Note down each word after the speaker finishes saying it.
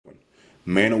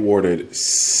Man awarded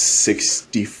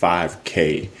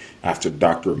 $65K after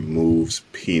doctor removes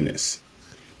penis.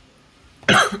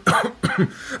 He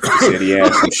said he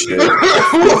had some shit.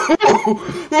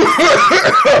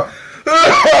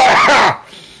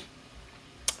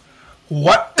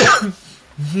 What? Too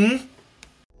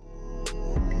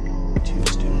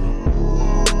stupid.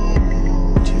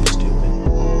 Too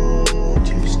stupid.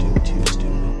 Too stupid. Too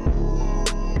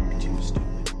stupid. Too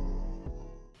stupid.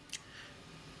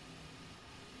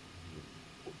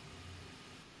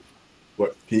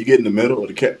 What? Can you get in the middle of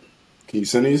the cat? Can you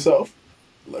center yourself?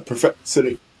 Like perfect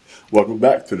sitting. Welcome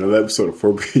back to another episode of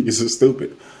 4 Being So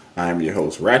Stupid. I am your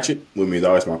host, Ratchet. With me is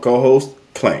always my co-host,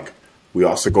 Clank. We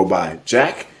also go by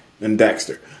Jack and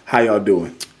Dexter. How y'all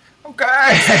doing?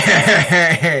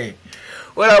 Okay.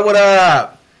 What up, what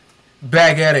up?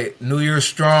 Back at it. New Year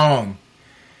strong.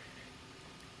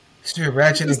 Still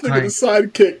Ratchet This and nigga the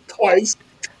Clank. sidekick twice.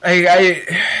 Hey,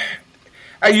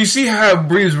 you see how it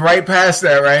breezed right past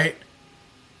that, right?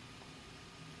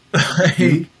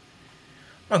 I'm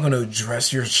not going to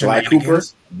address your Black Cooper,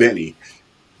 shenanigans. Benny.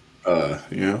 I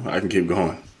can keep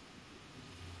going.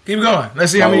 Keep going.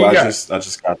 Let's see how Oh, many you I got.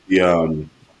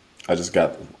 just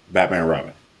got Batman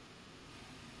Robin.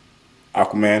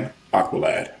 Aquaman,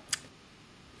 Aqualad.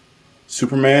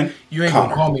 Superman, You ain't Connor.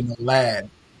 gonna call me no lad.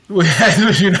 What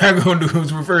you're not gonna do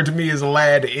is refer to me as a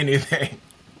lad to anything.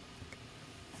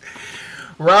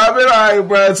 Robin, alright,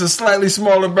 bro, it's a slightly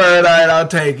smaller bird, alright, I'll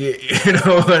take it. You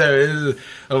know, whatever. It's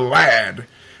a lad.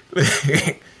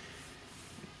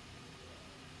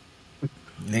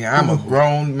 Nigga, I'm a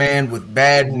grown man with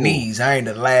bad knees. I ain't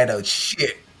a lad of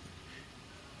shit.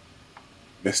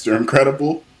 Mr.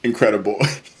 Incredible, Incredible.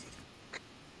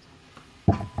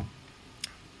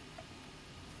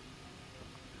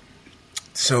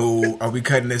 So, are we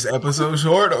cutting this episode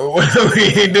short, or what are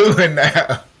we doing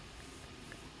now?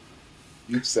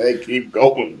 You said keep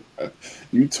going.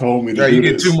 You told me to Right, do you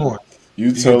get this. two more.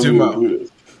 You told get me two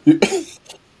to do this.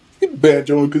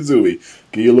 Banjo and Kazooie.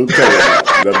 Give you a little color.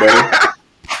 Is that better?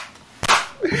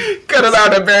 Cut it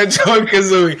out of Banjo and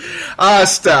Kazooie. I'll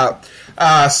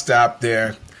stop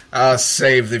there. I'll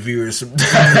save the viewers some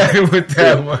time with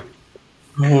that one.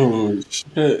 Oh,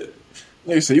 shit.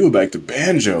 They say you were back to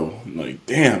Banjo. I'm like,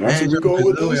 damn, that's what we're going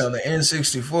with Kazooie this? on the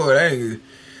N64. That nigga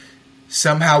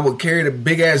somehow would carry the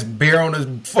big ass bear on his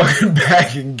fucking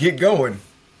back and get going.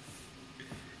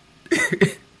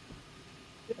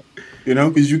 You know,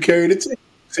 because you carried it too.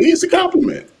 See, it's a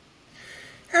compliment.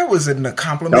 That wasn't a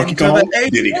compliment Donkey to Kong, the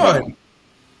Diddy H1. Kong.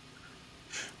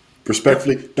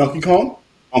 Respectfully, Donkey Kong,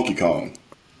 Funky Kong.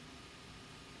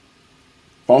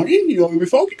 Funky? You want me to be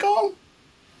Funky Kong?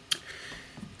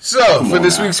 So, Come for on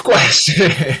this now. week's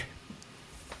question.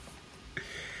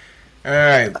 All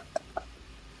right.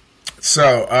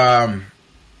 So,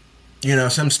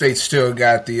 some states still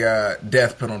got the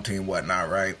death penalty and whatnot,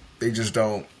 right? They just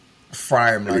don't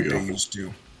fry them Here we like go. they used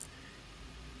to.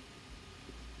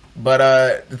 But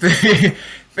the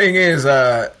thing is,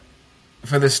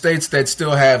 for the states that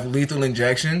still have lethal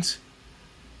injections,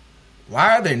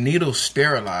 why are their needles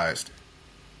sterilized?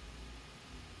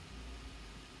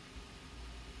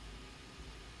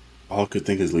 All I could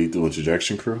think is lethal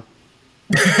injection crew.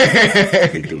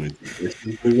 Lethal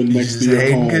injection living next just to your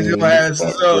hating home. 'cause your ass is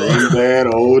Fuck, old. bring that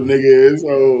old nigga is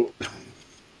old.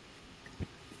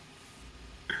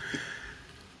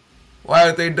 Why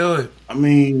did they do it? I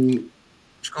mean, You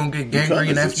gonna get because gangrene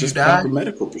it's after you just die? proper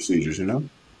medical procedures, you know?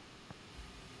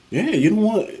 Yeah, you don't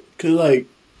want, because, like,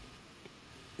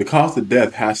 the cause of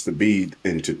death has to be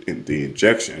in the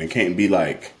injection. It can't be,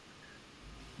 like,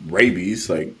 rabies.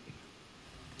 Like,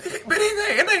 But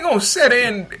it ain't gonna set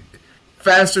in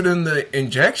faster than the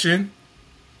injection.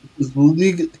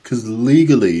 because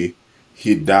legally,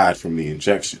 he died from the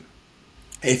injection.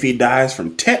 If he dies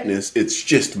from tetanus, it's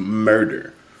just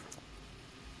murder.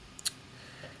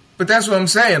 But that's what I'm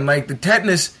saying. Like, the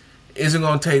tetanus isn't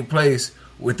gonna take place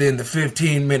within the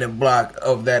 15-minute block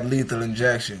of that lethal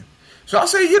injection. So I'll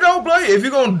say, bro, if you're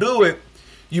gonna do it,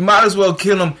 you might as well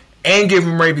kill him and give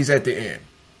him rabies at the end.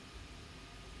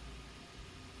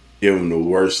 Give him the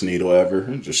worst needle ever.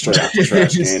 Just straight out the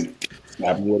trash can.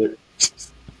 Snap him with it.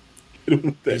 Hit him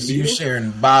with that You needle.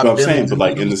 sharing Bob But I'm Dylan saying, but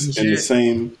like in needles and the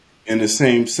shit.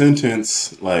 same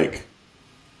sentence, like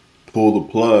pull the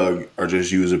plug or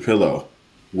just use a pillow.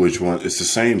 Which one? It's the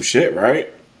same shit, right?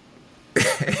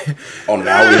 Oh,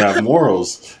 now we have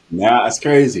morals. Now it's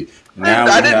crazy. Now I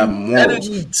we have didn't- I morals.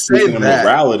 didn't say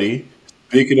that.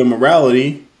 Speaking of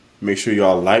morality, make sure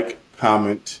y'all like,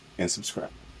 comment, and subscribe.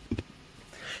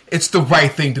 It's the right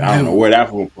thing to I don't know do. where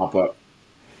that will pop up.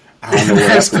 I don't know where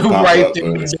That's that's the gonna pop right up,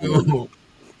 thing but to do.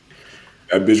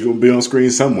 That bitch gonna be on screen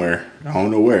somewhere. I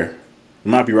don't know where. It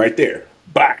might be right there.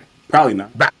 Bye. Probably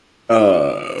not. Bye.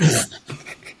 Uh,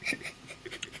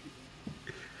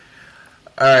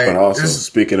 All right. but also,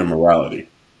 speaking of morality,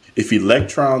 if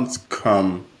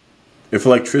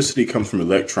electricity comes from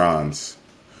electrons,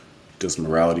 does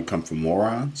morality come from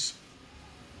morons?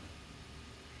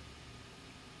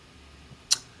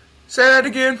 Say that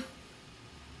again.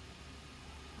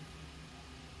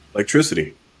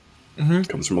 Electricity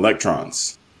comes from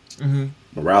electrons.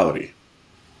 Morality.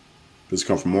 Does it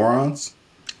come from morons?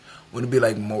 Would it be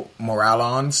like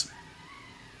moralons?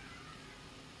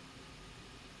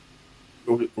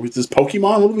 With this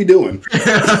Pokemon, what are we doing?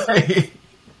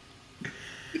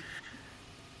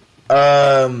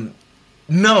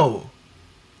 No.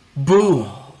 Boo.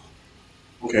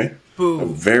 Okay. Boo. A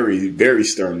very, very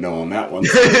stern no on that one.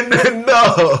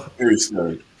 No. Very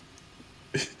stern.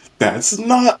 That's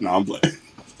not. No, I'm playing.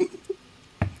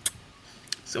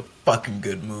 It's a fucking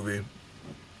good movie.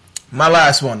 My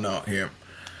last one though here.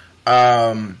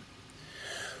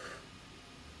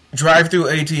 Drive-through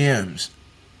ATMs.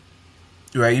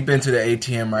 Right, you've been to the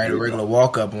ATM, right? A regular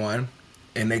walk-up one,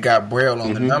 and they got Braille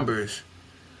on the numbers.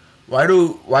 Why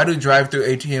do drive-through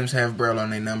ATMs have Braille on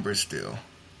their numbers still?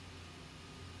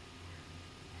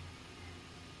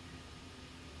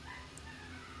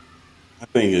 I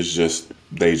think it's just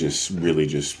they really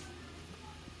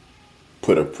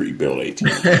put a pre-built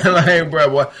ATM. Like,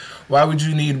 bro, why would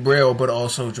you need Braille but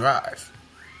also drive?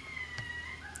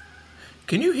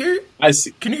 Can you hear? I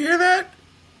see. Can you hear that?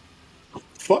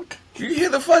 Fuck. You hear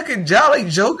the fucking Jolly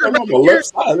Joker? I'm on the left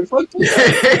side. The fuck.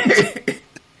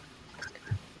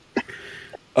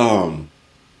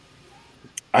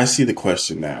 I see the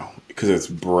question now because it's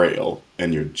Braille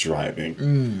and you're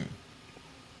driving.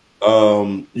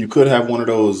 You could have one of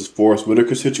those Forrest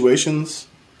Whitaker situations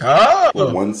where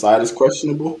Oh, one side is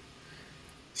questionable.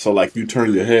 So, like, you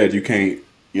turn your head, you can't,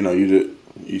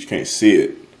 you can't see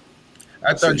it.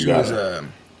 I So thought you you was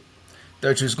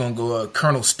gotta- gonna go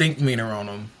Colonel Stinkmeaner on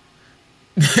him.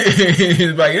 He's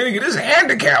like, nigga, this is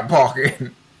handicap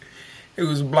parking. He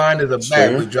was blind as a bat,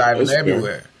 Fair. but driving That's fair.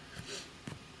 everywhere.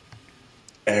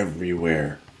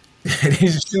 Everywhere. And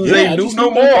these shoes Yeah, I ain't do just no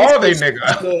think more, that's- are they,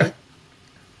 that's- nigga?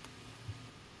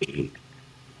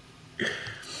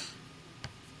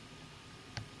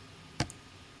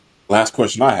 Last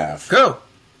question I have. Go.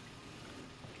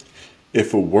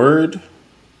 If a word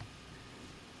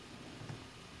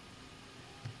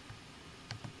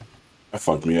that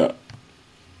fucked me up.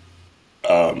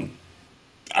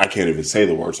 I can't even say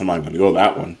the word, so I'm not going to go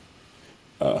that one.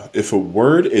 If a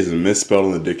word is misspelled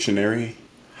in the dictionary,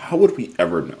 how would we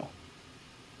ever know?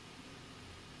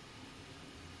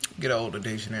 Get an older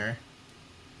dictionary.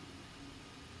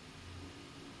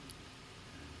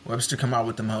 Webster come out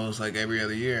with them hoes like every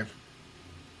other year.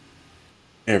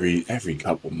 Every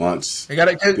couple months. They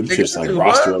got Them shit's like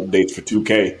roster updates for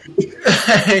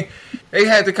 2K. They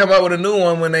had to come out with a new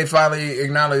one when they finally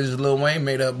acknowledged Lil Wayne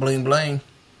made up Bling Bling.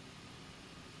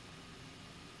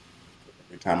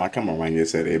 Every time I come around here,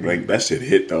 say they blink. That shit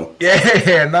hit though.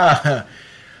 Yeah, nah.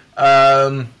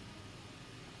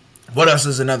 What else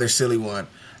is another silly one?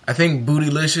 I think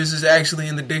Bootylicious is actually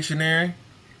in the dictionary.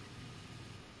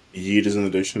 Yeet is in the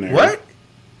dictionary. What?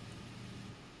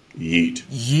 Yeet.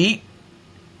 Yeet?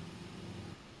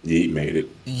 Yeet made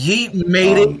it. Yeet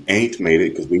made it? Ain't made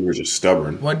it because we were just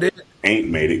stubborn. What did? Ain't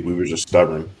made it. We were just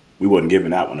stubborn. We wasn't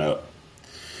giving that one up.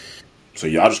 So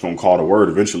y'all just gonna call the word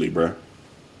eventually, bruh.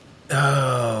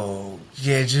 Oh,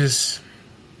 yeah, just...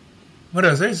 What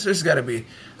else? There's got to be...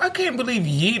 I can't believe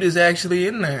Yeet is actually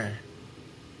in there.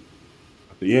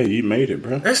 Yeah, you made it,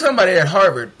 bruh. There's somebody at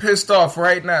Harvard pissed off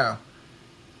right now.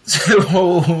 The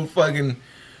whole fucking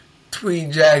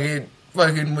tweed jacket,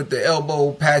 fucking with the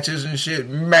elbow patches and shit,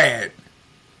 mad.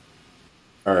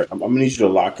 All right, I'm gonna need you to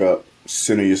lock up,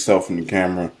 center yourself in the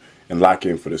camera, and lock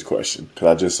in for this question because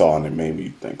I just saw it and it made me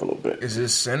think a little bit. Is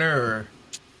this center or...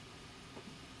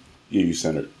 Yeah, you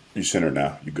centered. You centered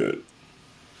now. You good.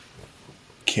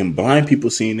 Can blind people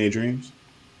see in their dreams?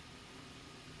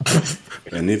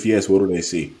 And if yes, what do they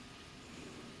see?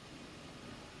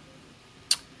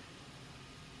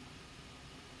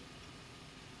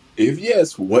 If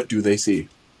yes, what do they see?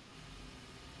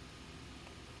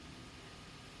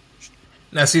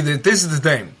 Now, see, this is the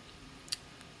thing.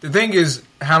 The thing is,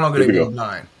 how long have Here they we been go.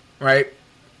 blind, right?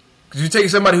 Because you take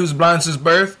somebody who's blind since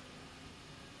birth,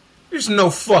 there's no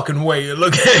fucking way you're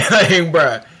looking at like,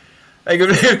 bruh. Like,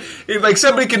 if like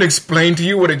somebody can explain to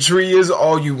you what a tree is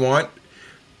all you want,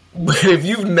 but if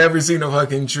you've never seen a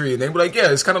fucking tree, and they be like,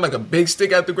 yeah, it's kind of like a big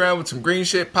stick out the ground with some green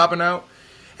shit popping out,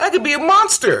 that could be a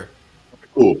monster.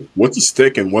 Cool. What's a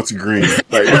stick and what's green?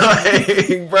 Like,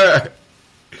 Like, bruh.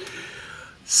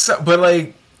 So, but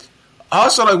like,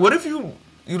 also like, what if you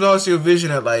lost your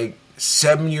vision at like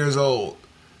 7 years old?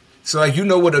 So like, you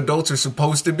know what adults are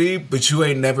supposed to be, but you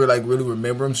ain't never like really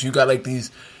remember them. So you got like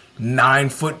these 9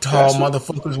 foot tall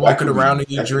motherfuckers walking around in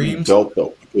your dreams. dope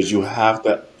though, because you have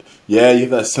that. Yeah, you have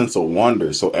that sense of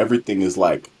wonder. So everything is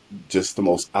like just the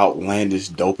most outlandish,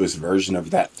 dopest version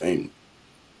of that thing.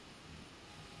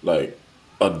 Like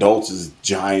adults is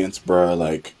giants, bruh.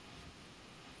 Like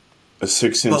a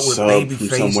 6 inch But with sub baby from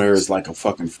somewhere faces. is like a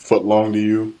fucking foot long to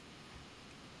you.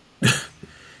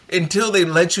 Until they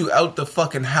let you out the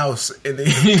fucking house and then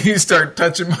you start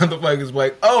touching motherfuckers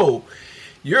like, oh,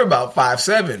 you're about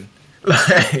 5'7".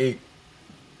 Like,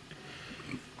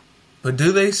 but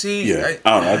do they see? Yeah,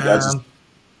 I don't know.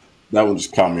 That one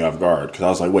just caught me off guard because I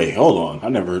was like, wait, hold on. I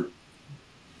never.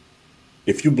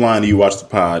 If you blind and you watch the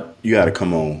pod, you got to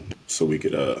come on so we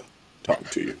could talk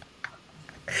to you.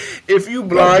 If you That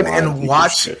blind blind and people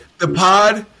watch shit. the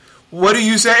pod, what do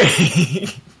you say?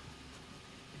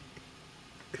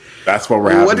 That's why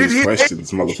we're having What did these he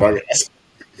questions, motherfuckers.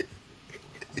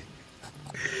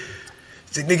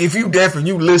 Say, nigga, if you deaf and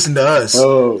you listen to us,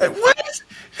 Oh, like what?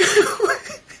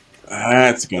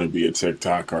 that's gonna be a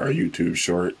TikTok or a YouTube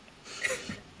short.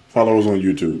 Follow us on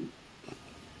YouTube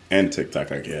and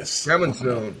TikTok, I guess. Coming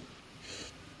soon.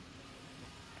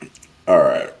 All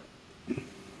right.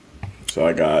 So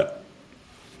I got.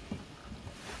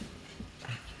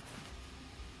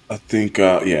 I think.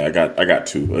 Yeah, I got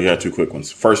two. I got two quick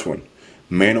ones. First one.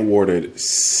 Man awarded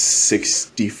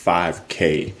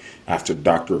 $65K after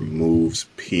doctor removes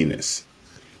penis.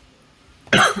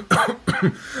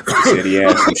 Said he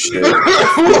had some shit.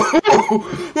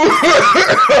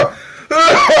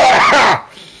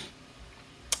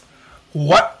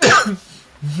 What?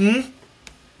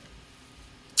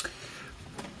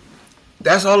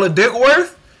 That's all a dick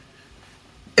worth?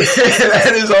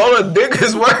 That is all a dick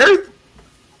is worth?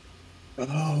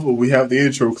 Oh, we have the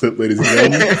intro clip, ladies and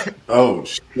gentlemen. Oh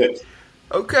shit.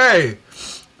 Okay.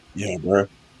 Yeah, bro.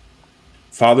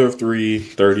 Father of three,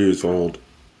 30 years old,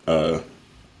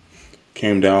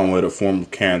 came down with a form of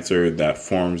cancer that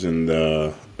forms in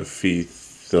the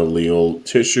epithelial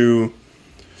tissue,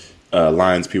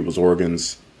 lines people's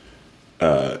organs.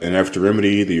 And after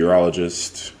remedy, the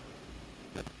urologist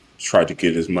tried to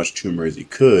get as much tumor as he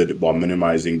could while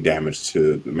minimizing damage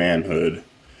to the manhood.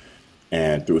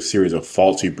 And through a series of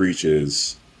faulty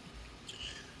breaches,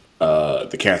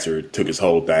 the cancer took his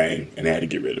whole thing, and they had to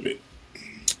get rid of it.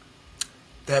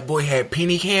 That boy had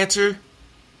peenie cancer?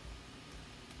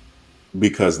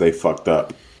 Because they fucked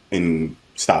up in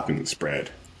stopping the spread.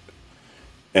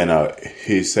 And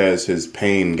he says his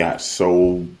pain got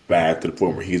so bad to the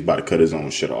point where he's about to cut his own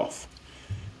shit off.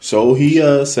 So he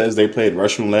says they played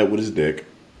Russian roulette with his dick,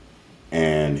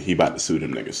 and he about to sue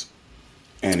them niggas.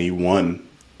 And he won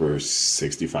for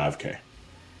 $65K.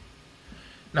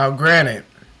 Now, granted,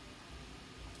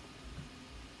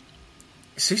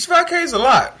 65K is a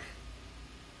lot.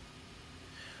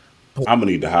 I'm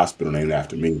gonna need the hospital named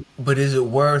after me. But is it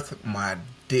worth my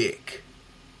dick?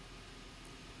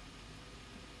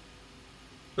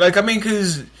 Like, I mean,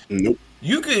 because Nope.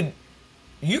 you could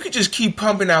just keep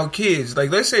pumping out kids.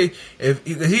 Like, let's say if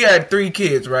he had 3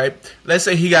 kids, right? Let's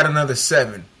say he got another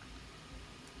 7.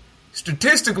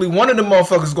 Statistically, one of the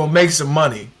motherfuckers gonna make some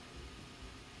money,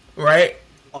 right?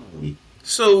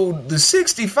 So the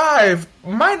 65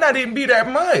 might not even be that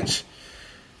much.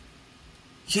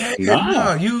 Yeah, Nah.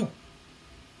 no, you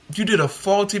did a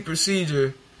faulty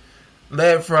procedure,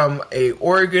 led from a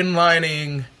organ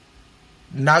lining.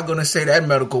 Not gonna say that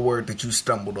medical word that you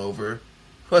stumbled over.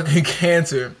 Fucking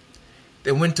cancer.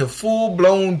 That went to full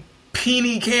blown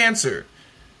peenie cancer.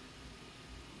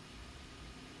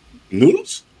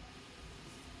 Noodles?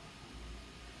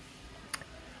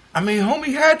 I mean,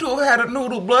 homie had to have had a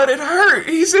noodle blood. It hurt.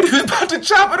 He said he was about to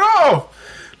chop it off.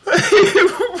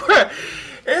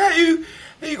 How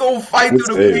you gonna fight What's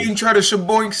through the that? pain, try to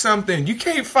shaboink something? You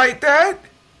can't fight that.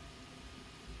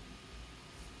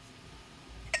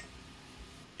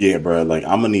 Yeah, bro. Like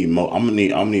I'm gonna need more. I'm gonna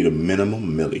need a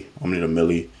minimum milli. I'm gonna need a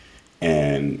milli,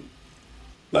 and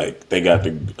like they got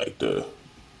the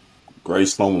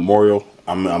Grace Sloan Memorial.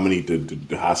 I'm gonna need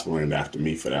the hospital named after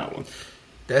me for that one.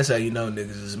 That's how you know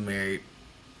niggas is married.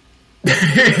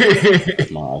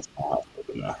 That's my hospital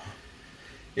now.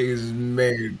 Niggas is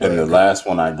married. And the Bro. last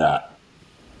one I got.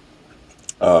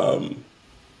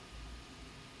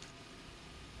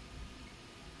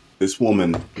 This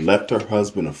woman left her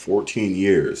husband of 14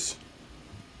 years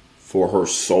for her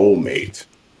soulmate,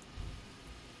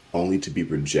 only to be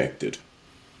rejected.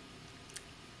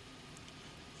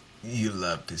 You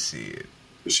love to see it.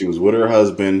 She was with her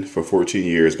husband for 14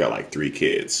 years, got like 3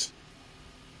 kids.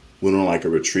 Went on like a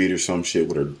retreat or some shit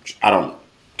with her. I don't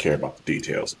care about the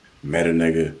details. Met a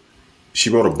nigga.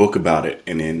 She wrote a book about it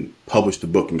and then published the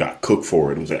book and got cooked for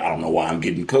it. And was like, I don't know why I'm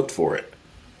getting cooked for it.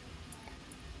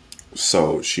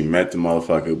 So she met the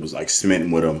motherfucker, was like smitten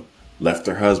with him, left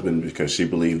her husband because she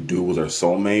believed dude was her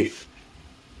soulmate.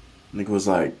 Nigga was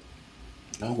like,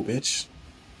 no, bitch.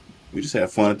 We just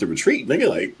had fun at the retreat, nigga.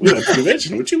 Like, we went to the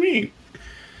convention. What you mean?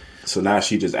 So now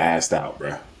she just assed out,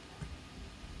 bruh.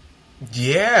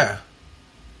 Yeah.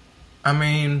 I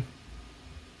mean,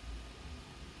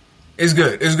 it's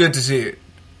good. It's good to see it.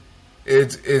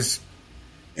 It's.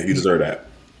 And you deserve that.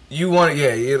 You want,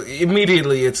 yeah.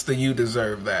 Immediately, it's the you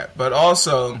deserve that, but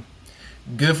also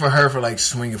good for her for like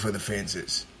swinging for the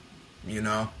fences. You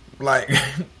know, like.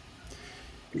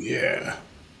 Yeah.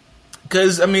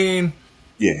 Because I mean,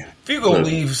 yeah. If you gonna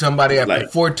leave somebody after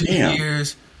like, 14 damn.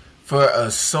 years for a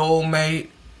soulmate,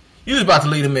 you was about to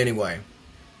leave them anyway.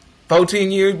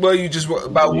 14 years, boy, you just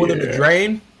about willing to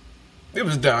drain. It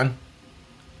was done.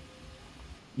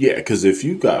 Yeah, because if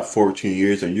you got 14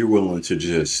 years and you're willing to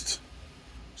just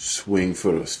swing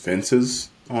for the fences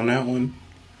on that one,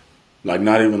 like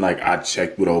not even like I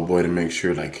checked with old boy to make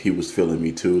sure like he was feeling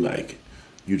me too. Like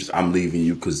I'm leaving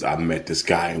you because I met this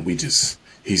guy and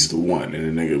he's the one,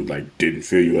 and the nigga like didn't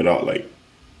feel you at all. Like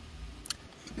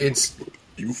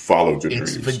you followed your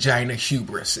dreams. It's vagina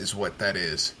hubris, is what that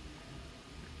is.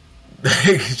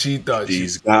 She thought she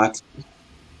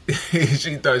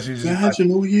thought she was just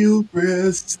vaginal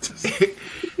hubris.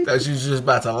 thought she was just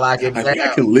about to lock it down. I think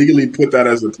I can legally put that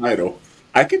as a title.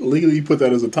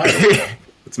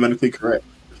 It's medically correct.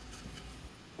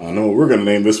 I don't know what we're gonna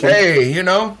name this one. Hey, you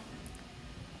know,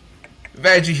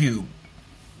 Vaggy Hube.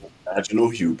 Vaginal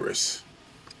hubris.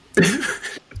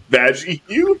 Vaggy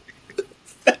Hube.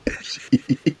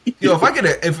 Yo, if I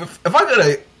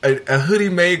get a hoodie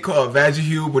made called Vaggy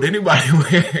Hube, would anybody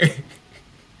wear it?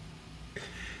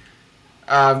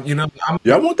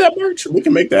 Y'all want that merch? We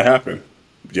can make that happen.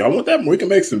 Y'all want that? We can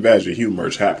make some Vaggy Hube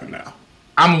merch happen now.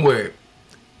 I'm aware.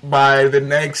 By the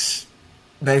next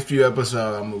few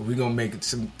episodes, we're gonna make it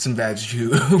some Vaggy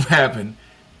Hube happen.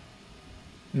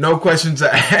 No questions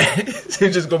asked.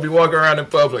 You're just gonna be walking around in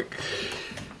public.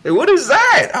 Hey, what is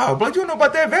that? Oh, but you don't know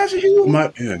about that Vaggy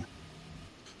Hube? Yeah.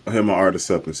 I'll hit my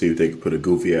artists up and see if they can put a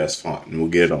goofy ass font, and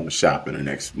we'll get it on the shop in the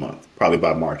next month. Probably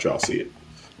by March, y'all see it.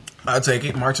 I'll take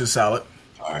it. March is solid.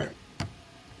 All right.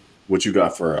 What you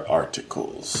got for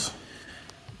articles?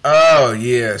 Oh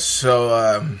yeah,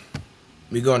 so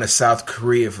we going to South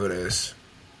Korea for this.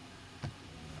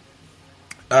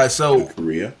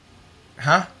 Korea?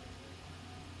 Huh?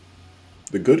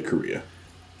 The good Korea.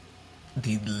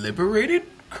 The liberated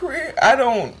Korea?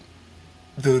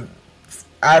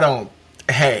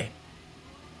 Hey.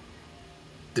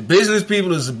 The business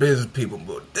people is the business people,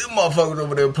 but them motherfuckers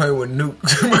over there playing with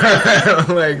nukes.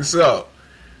 Like, so.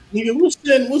 Nigga,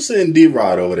 we'll send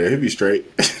D-Rod over there. He'll be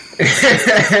straight.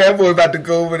 That boy about to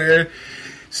go over there,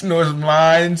 snore some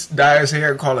lines, dye his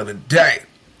hair, call it a day.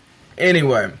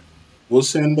 Anyway. We'll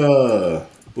send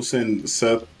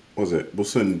Seth, we'll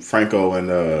send Franco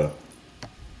and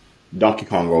Donkey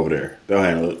Kong over there. They'll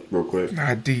handle it real quick.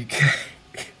 Not DK.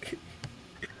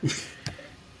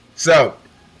 So,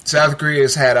 South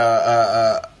Korea's had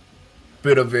a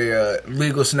bit of a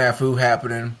legal snafu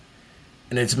happening,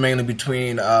 and it's mainly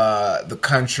between the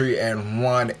country and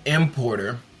one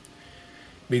importer,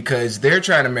 because they're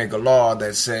trying to make a law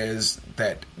that says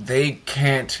that they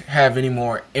can't have any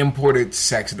more imported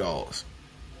sex dolls.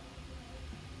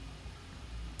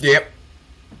 Yep.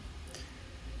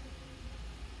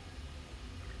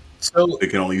 So they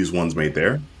can only use ones made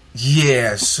there?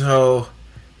 Yeah, so,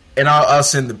 and I'll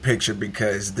send the picture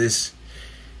because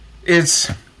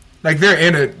it's like they're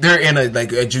in a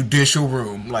like a judicial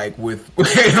room, like with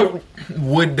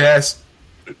wood desks,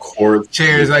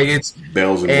 chairs, like it's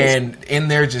bells and in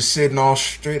there just sitting all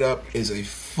straight up is a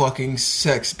fucking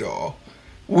sex doll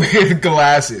with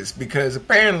glasses, because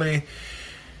apparently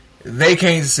they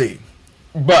can't see.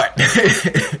 But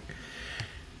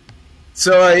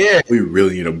so yeah, we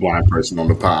really need a blind person on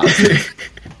the pod.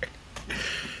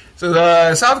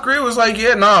 So South Korea was like,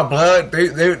 yeah, nah, blood.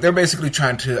 They're basically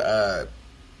trying to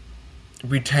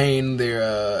retain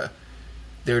their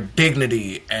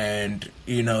dignity and,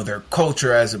 you know, their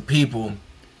culture as a people,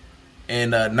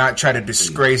 and not try to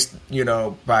disgrace, you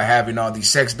know, by having all these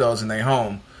sex dolls in their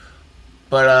home.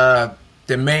 But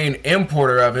the main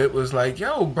importer of it was like,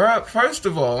 yo, bro, first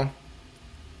of all,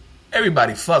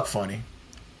 everybody fuck funny.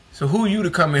 So who you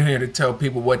to come in here to tell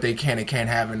people what they can and can't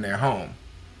have in their home?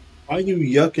 Why you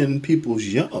yucking people's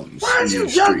yums Why in is you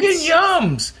these yucking streets?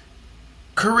 yums?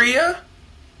 Korea?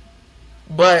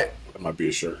 But That might be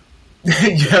a shirt.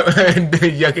 yucking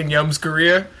yums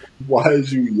Korea? Why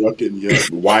is you yucking yums?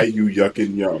 Why you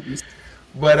yucking yums?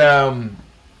 But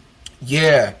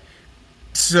yeah.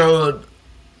 So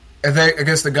I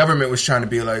guess the government was trying to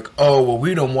be like, oh, well,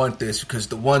 we don't want this because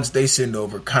the ones they send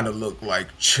over kind of look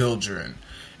like children,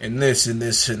 and this and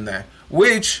this and that,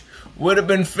 which would have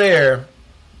been fair,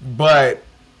 but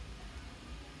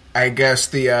I guess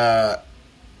the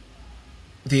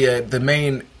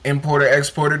main importer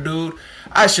exporter dude,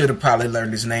 I should have probably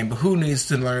learned his name, but who needs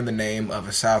to learn the name of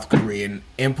a South Korean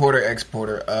importer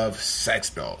exporter of sex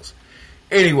dolls?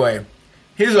 Anyway,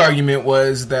 his argument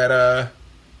was that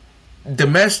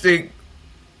domestic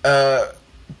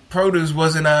produce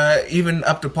wasn't even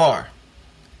up to par.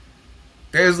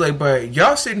 There's like, but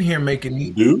y'all sitting here making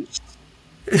these. Dude,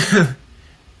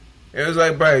 It was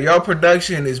like, bro, y'all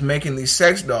production is making these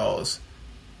sex dolls,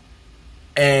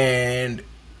 and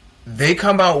they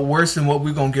come out worse than what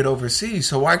we're gonna get overseas.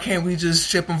 So why can't we just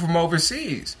ship them from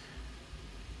overseas?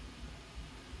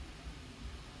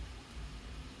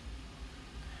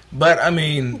 But I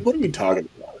mean, what are we talking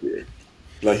about here?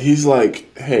 Like, he's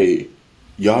like, hey,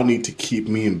 y'all need to keep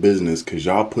me in business because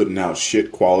y'all putting out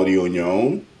shit quality on your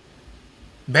own.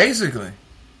 basically,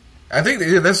 I think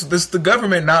that's the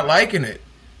government not liking it.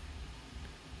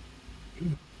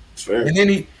 It's fair. And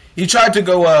then he tried to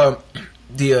go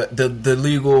the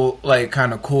legal, like,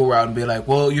 kind of cool route and be like,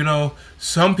 well, you know,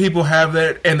 some people have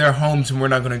that in their homes and we're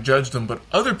not going to judge them, but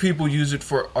other people use it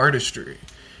for artistry,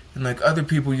 and like other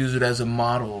people use it as a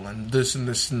model and this and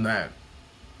this and that.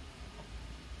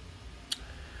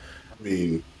 I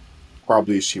mean,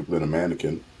 probably it's cheaper than a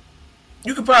mannequin.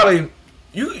 You could probably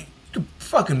you could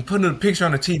fucking put a picture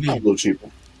on a A TV. little cheaper.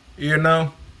 You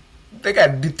know, they got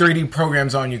 3D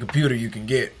programs on your computer you can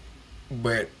get,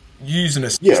 but using a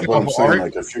Yeah, system but I'm of saying, art.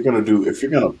 like, if you're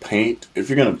gonna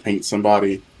paint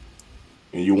somebody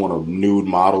and you want a nude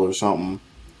model or something,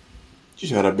 you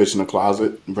just have that bitch in the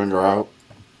closet and bring her out.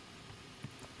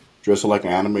 Dress her like an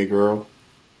anime girl.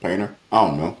 Paint her. I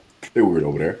don't know. They're weird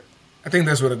over there. I think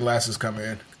that's where the glasses come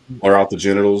in. Blur out the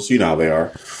genitals. You know how they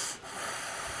are.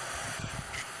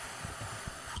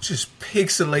 Just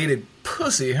pixelated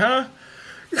pussy, huh?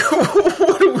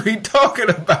 What are we talking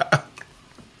about?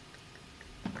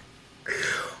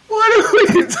 What are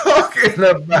we talking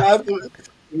about?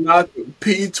 Not the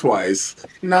P twice.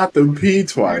 Not the P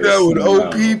twice. You know, with No.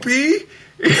 OPP?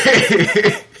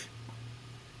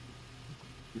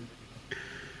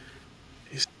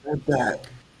 He said that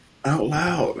out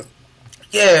loud.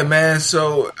 Yeah, man.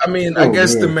 So, I mean, I Oh,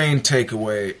 guess the man. main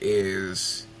takeaway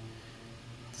is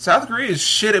South Korea is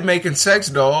shit at making sex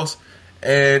dolls,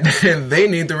 and they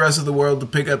need the rest of the world to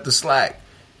pick up the slack.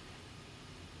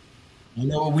 You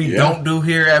know what we Yeah. don't do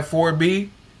here at 4B?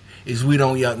 Is we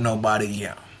don't yuck nobody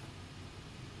young.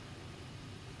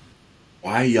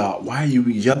 Why are you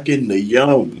yucking the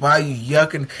yum? Why you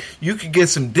yucking? You could get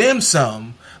some dim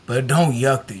sum, but don't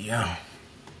yuck the young.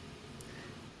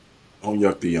 Don't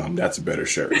yuck the yum. That's a better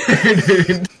shirt.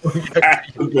 Don't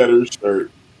That's a better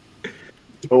shirt.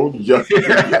 Don't yuck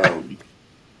the yum.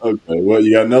 Okay, well,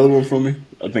 you got another one for me?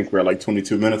 I think we're at like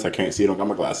 22 minutes. I can't see. I don't got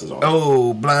my glasses on.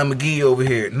 Oh, Blind McGee over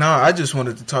here. No, I just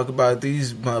wanted to talk about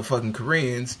these motherfucking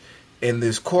Koreans in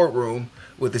this courtroom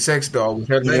with the sex doll with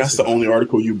her Yeah, that's legs. the only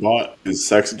article you bought is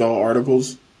sex doll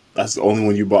articles. That's the only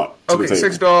one you bought. To the Okay, table.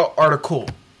 sex doll article.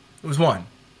 It was one.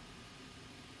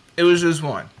 It was just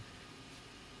one.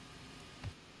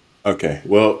 Okay,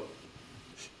 well,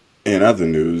 in other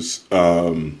news,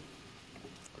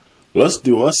 let's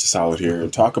do us a solid here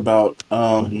and talk about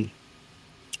my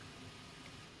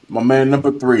man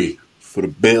number 3 for the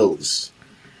Bills.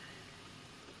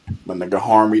 My nigga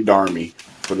Harmy Darmy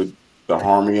for the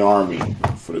Harmy Army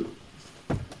for the.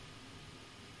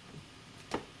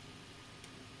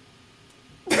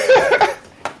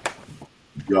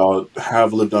 Y'all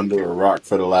have lived under a rock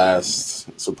for the last.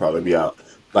 This will probably be out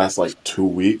last like 2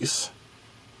 weeks.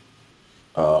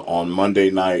 On Monday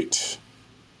night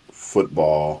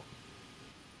football,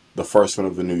 the first one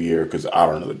of the new year, because I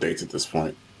don't know the dates at this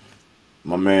point.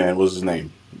 My man, what's his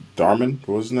name? Darman?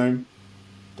 What was his name?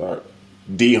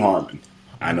 D. Harmon.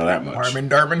 I know that much. Harmon,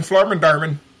 Darman, Flarman,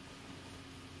 Darman.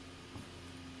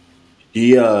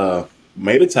 He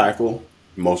made a tackle,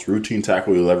 most routine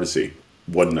tackle you'll ever see.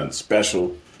 Wasn't nothing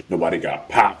special. Nobody got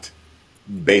popped.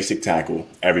 Basic tackle.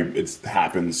 It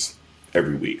happens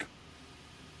every week.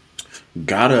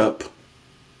 Got up.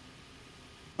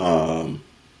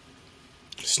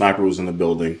 Sniper was in the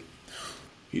building.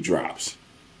 He drops.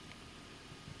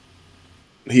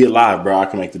 He alive, bro. I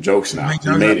can make the jokes now. Make He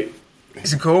jokes made up. it.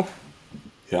 Is it cool?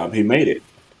 Yeah, he made it.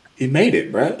 He made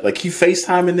it, bro. Like he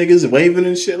FaceTiming niggas, waving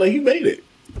and shit. Like he made it.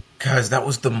 Cause that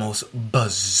was the most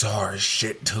bizarre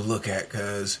shit to look at.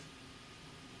 Cause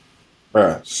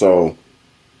Bruh, so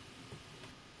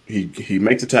he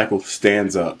makes a tackle,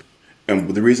 stands up, and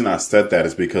the reason I said that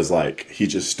is because like he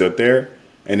just stood there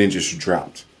and then just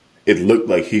dropped. It looked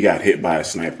like he got hit by a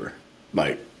sniper,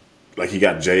 like he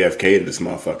got JFK'd this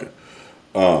motherfucker.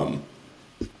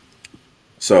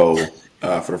 So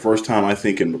for the first time, I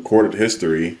think in recorded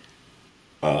history,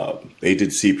 they did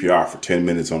CPR for 10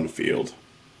 minutes on the field.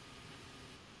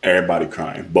 Everybody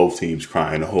crying, both teams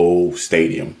crying, the whole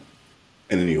stadium.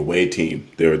 And then the away team,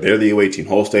 they're the away team,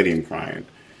 whole stadium crying.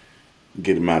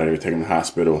 Get him out of there, take him to the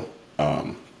hospital.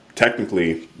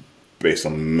 Technically, based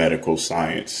on medical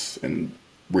science and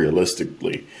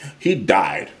realistically, he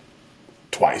died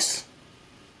twice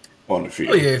on the oh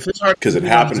field. yeah, if it's hard Because to it be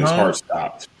on happened, his his own, heart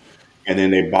stopped. And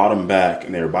then they brought him back,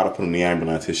 and they were about to put him in the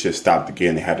ambulance. His shit stopped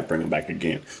again. They had to bring him back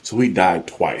again. So he died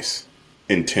twice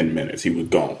in 10 minutes. He was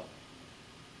gone.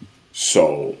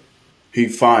 So he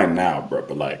fine now, bro.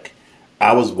 But like,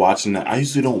 I was watching that. I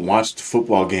usually don't watch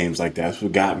football games like that. That's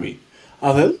what got me. I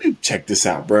was like, let me check this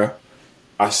out, bro.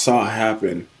 I saw it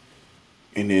happen,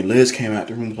 and then Liz came out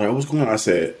the room. Was like, what's going on? I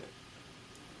said,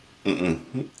 I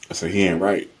said, he ain't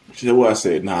right. She said, well, I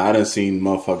said, nah, I done seen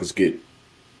motherfuckers get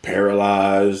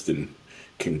paralyzed and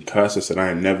concussed. I said,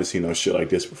 I ain't never seen no shit like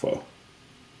this before.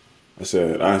 I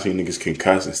said, I done seen niggas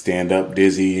concussed and stand up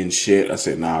dizzy and shit. I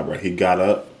said, nah, bro. He got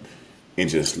up and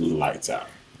just lights out.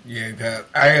 yeah. Cause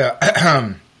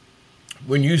I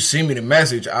when you see me the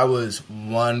message, I was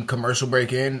one commercial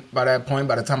break in by that point.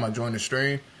 By the time I joined the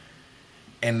stream,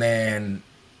 and then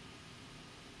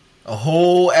a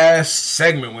whole ass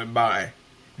segment went by,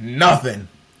 nothing,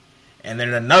 and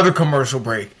then another commercial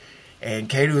break. And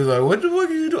Katie was like, what the fuck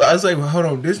are you doing? I was like, well, hold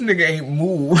on, this nigga ain't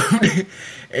moved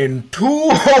in 2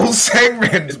 whole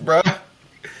segments, bro.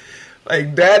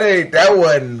 Like, that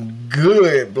wasn't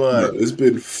good, blood. It's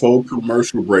been 4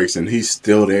 commercial breaks and he's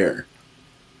still there.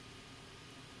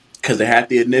 Because they had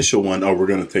the initial one, oh, we're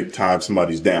going to take time,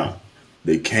 somebody's down.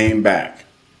 They came back.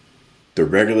 The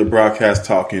regular broadcast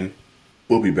talking,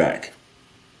 we'll be back.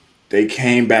 They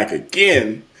came back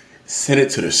again, sent it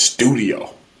to the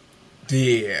studio.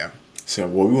 Yeah.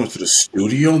 Said, well, we went to the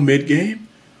studio mid-game.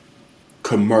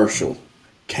 Commercial.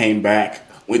 Came back,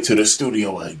 went to the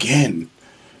studio again.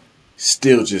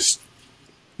 Still just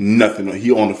nothing.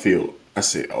 He on the field. I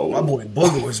said, oh. My boy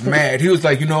Booger was mad. He was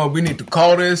like, you know what, we need to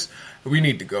call this. We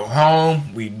need to go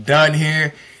home. We done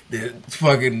here. The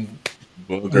fucking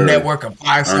Booger network of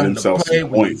 5 earned something to himself play.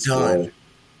 some We points, done. boy.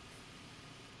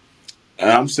 And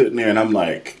I'm sitting there and I'm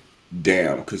like,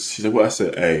 damn. Because she said, well, I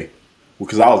said, hey.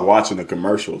 Because I was watching the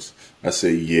commercials. I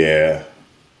said, yeah.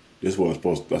 This wasn't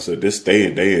supposed to. I said,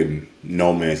 they in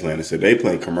no man's land. I said, they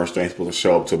playing commercial. They ain't supposed to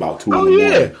show up to about 2 in the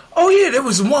morning. Oh yeah, there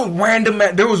was one random.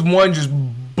 There was one just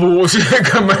bullshit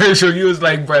commercial. You was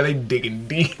like, bro, they digging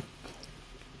deep.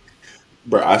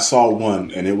 Bro, I saw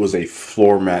one and it was a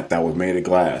floor mat that was made of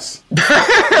glass.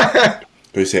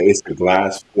 They said it's a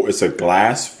glass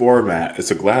format.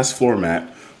 It's a glass floor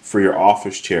mat for your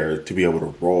office chair to be able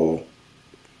to roll.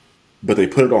 But they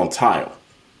put it on tile.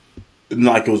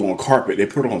 Not like it was on carpet. They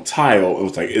put it on tile. It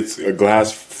was like it's a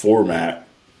glass format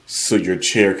so your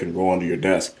chair can roll under your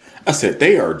desk. I said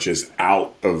they are just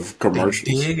out of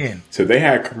commercials. So they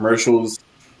had commercials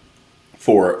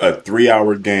for a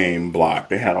 3-hour game block.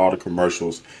 They had all the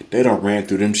commercials. They done ran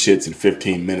through them shits in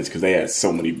 15 minutes because they had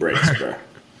so many breaks, bro.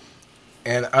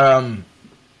 And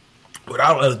what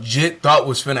I legit thought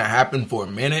was finna happen for a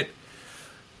minute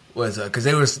was because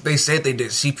they said they did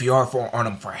CPR on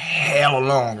him for hell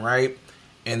long, right?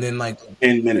 And then like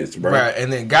 10 minutes, bro. Right,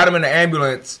 and then got him in the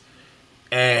ambulance,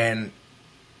 and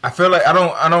I feel like I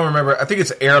don't remember. I think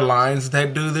it's airlines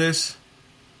that do this,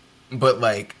 but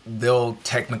like they'll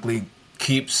technically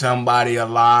keep somebody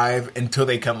alive until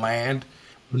they can land.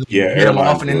 Yeah, get them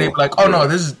off, and then they be like, "Oh no,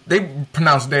 they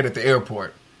pronounce dead at the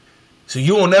airport." So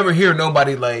you will never hear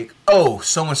nobody like, "Oh,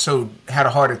 so and so had a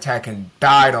heart attack and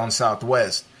died on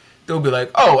Southwest." They'll be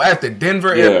like, "Oh, at the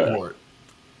Denver airport."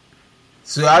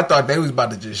 So I thought they was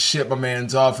about to just ship my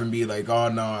man's off and be like, "Oh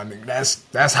no, nigga,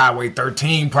 that's Highway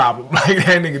 13 problem." Like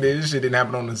that nigga, this shit didn't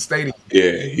happen on the stadium.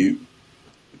 Yeah, he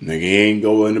ain't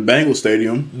going to Bengal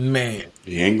Stadium. Man,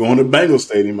 he ain't going to Bengal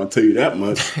Stadium. I'll tell you that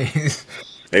much.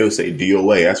 They would say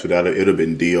DOA. That's what it'd have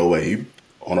been DOA. He,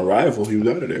 on arrival, he was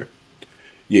out of there.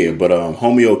 Yeah, but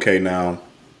homie, okay now.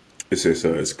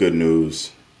 It's good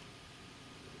news.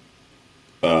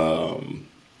 He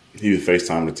was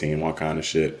FaceTime the team, all kind of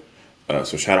shit.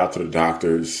 So shout out to the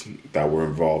doctors that were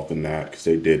involved in that because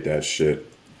they did that shit.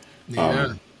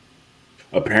 Yeah.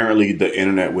 Apparently, the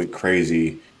internet went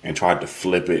crazy and tried to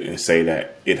flip it and say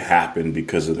that it happened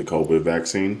because of the COVID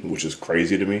vaccine, which is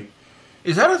crazy to me.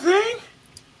 Is that a thing?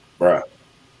 Right.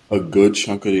 A good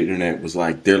chunk of the internet was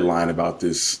like, they're lying about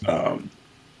this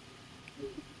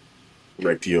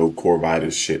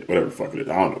rectiocorvitis shit, whatever the fuck it is.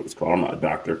 I don't know what it's called. I'm not a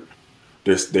doctor.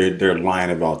 They're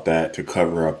lying about that to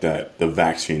cover up that the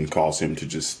vaccine caused him to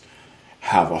just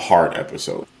have a heart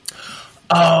episode.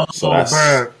 Oh, So that's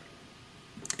bruh.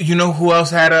 You know who else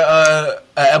had a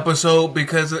episode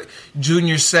because of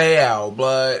Junior Seau,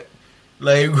 blood?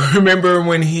 Like, remember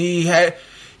when he had?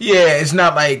 Yeah, it's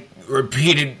not like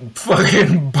repeated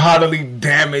fucking bodily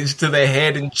damage to the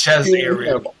head and chest he didn't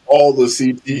area. have all the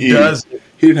CTE. Does it?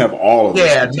 He didn't have all of the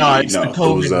Yeah, no, CTE. it's the No, it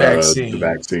COVID was the vaccine.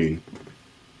 vaccine.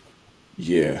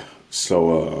 Yeah.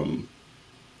 So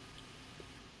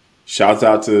shouts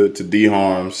out to D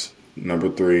Harms, number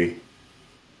 3.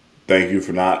 Thank you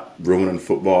for not ruining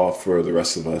football for the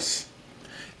rest of us.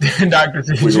 Doctor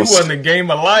said We you gonna won the game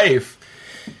of life.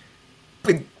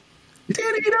 But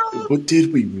did he though? But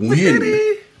did we But did win?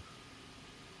 he?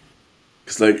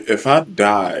 It's like if I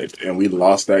died and we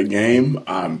lost that game,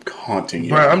 I'm haunting you.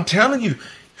 Bro, I'm telling you.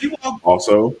 You walk.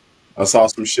 Also, I saw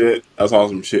some shit,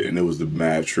 and it was the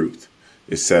mad truth.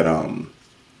 It said, I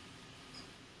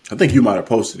think you might have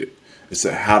posted it. It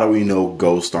said, how do we know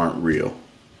ghosts aren't real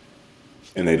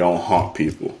and they don't haunt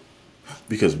people?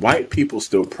 Because white people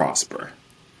still prosper.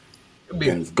 And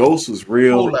if ghosts was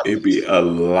real, it'd be a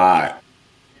lot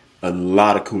of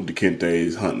Kunta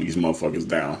Kinte's hunting these motherfuckers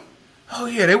down. Oh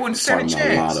yeah, they wouldn't stand a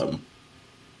Talking about a lot chance. of them.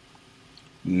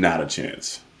 Not a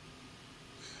chance.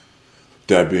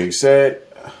 That being said,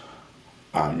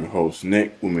 I'm your host,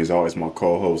 Nick. With me as always, my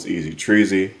co-host, Easy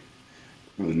Treasy.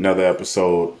 Another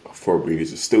episode of 4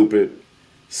 Beatties is Stupid.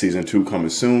 Season 2 coming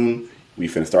soon. We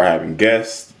finna start having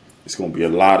guests. It's gonna be a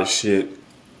lot of shit.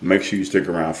 Make sure you stick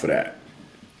around for that.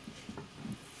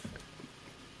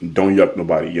 Don't yuck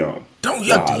nobody young. Don't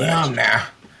yuck the young now.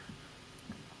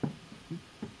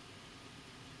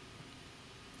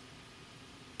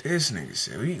 This nigga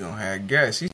said we gonna have guests.